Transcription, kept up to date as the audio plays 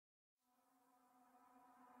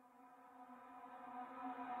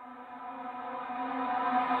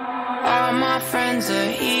friends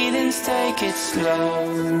are heathens, take it slow.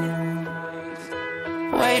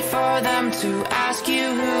 Wait for them to ask you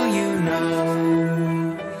who you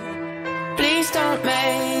know. Please don't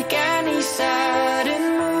make any sudden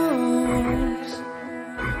moves.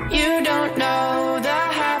 You don't know the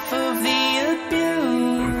half of the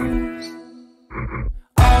abuse.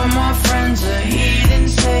 All my friends are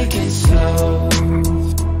heathens, take it slow.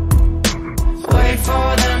 Wait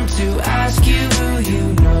for them to ask you who you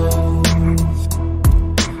know.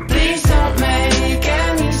 Please don't make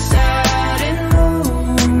any sudden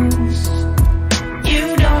moves. You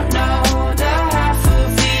don't know the half of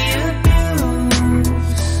the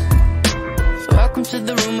abuse. Welcome to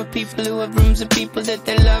the room of people who have rooms of people that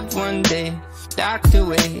they love one day docked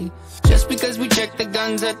away. Just because we check the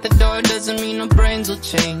guns at the door doesn't mean our brains will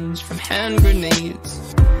change from hand grenades.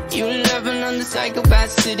 You lovin' on the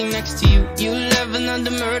psychopath sitting next to you. You lovin' on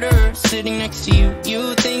the murderer sitting next to you.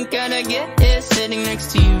 You think I'd get it sitting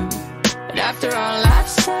next to you. But after all I've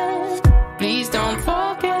said, please don't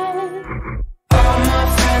forget. All my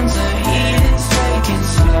friends are heathens, take it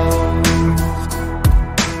slow.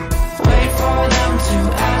 Wait for them to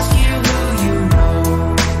ask you who you know.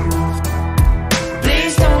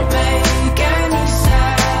 Please don't make any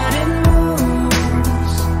sudden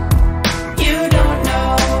moves. You don't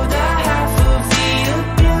know the half of the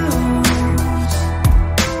abuse.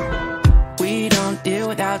 We don't deal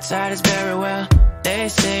with outsiders very well. They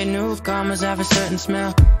say newcomers have a certain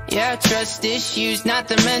smell. Yeah, trust issues not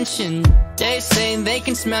to mention. They say they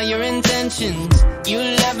can smell your intentions. You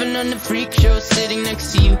lovin' on the freak show sitting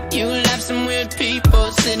next to you. You love some weird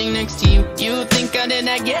people sitting next to you. You think how did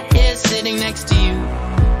I get here sitting next to you?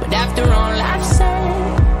 But after all I've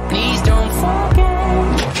said, please don't forget.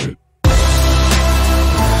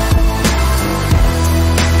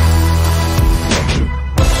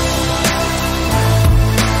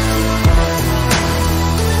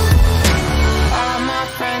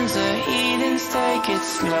 Take it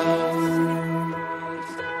slow.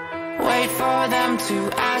 Wait for them to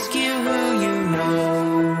ask you who you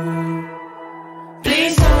know.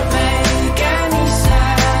 Please don't make any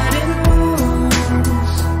sudden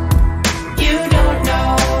moves. You don't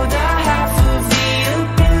know the half of the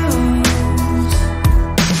abuse.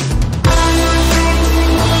 I'm not crazy.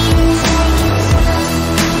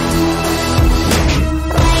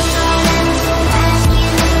 Wait for them to ask you.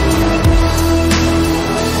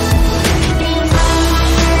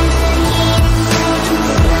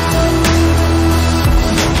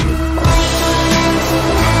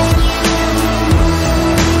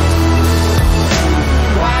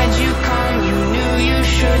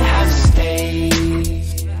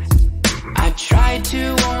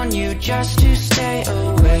 Just to stay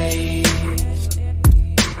away.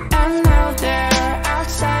 And now they're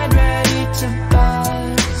outside ready to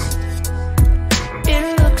bust.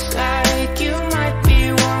 It looks like you might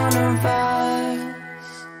be one of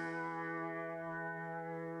us.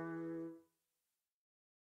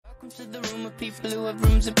 Welcome to the room of people who have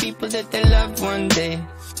rooms of people that they loved one day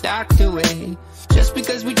docked away. Just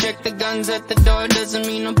because we check the guns at the door doesn't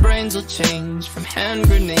mean our brains will change from hand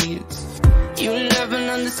grenades. You lovin'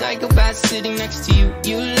 on the psychopath sitting next to you.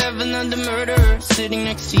 You lovin' on the murderer sitting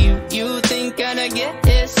next to you. You think I'd get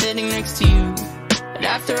it sitting next to you. But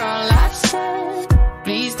after all I've said,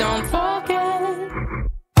 please don't forget.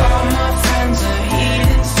 All my friends are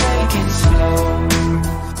heathens, take it slow.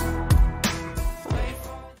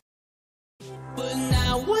 But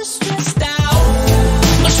now we're stressed out.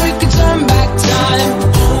 Wish we could turn back time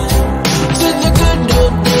to the good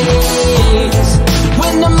old days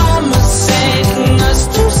when the mama sang us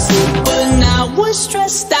to sleep. But now we're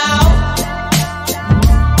stressed out.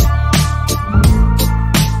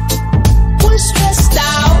 We're stressed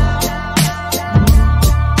out.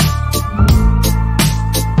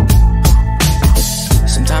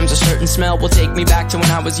 Sometimes a certain smell will take me back to when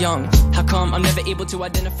I was young. How come I'm never able to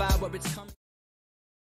identify where it's coming?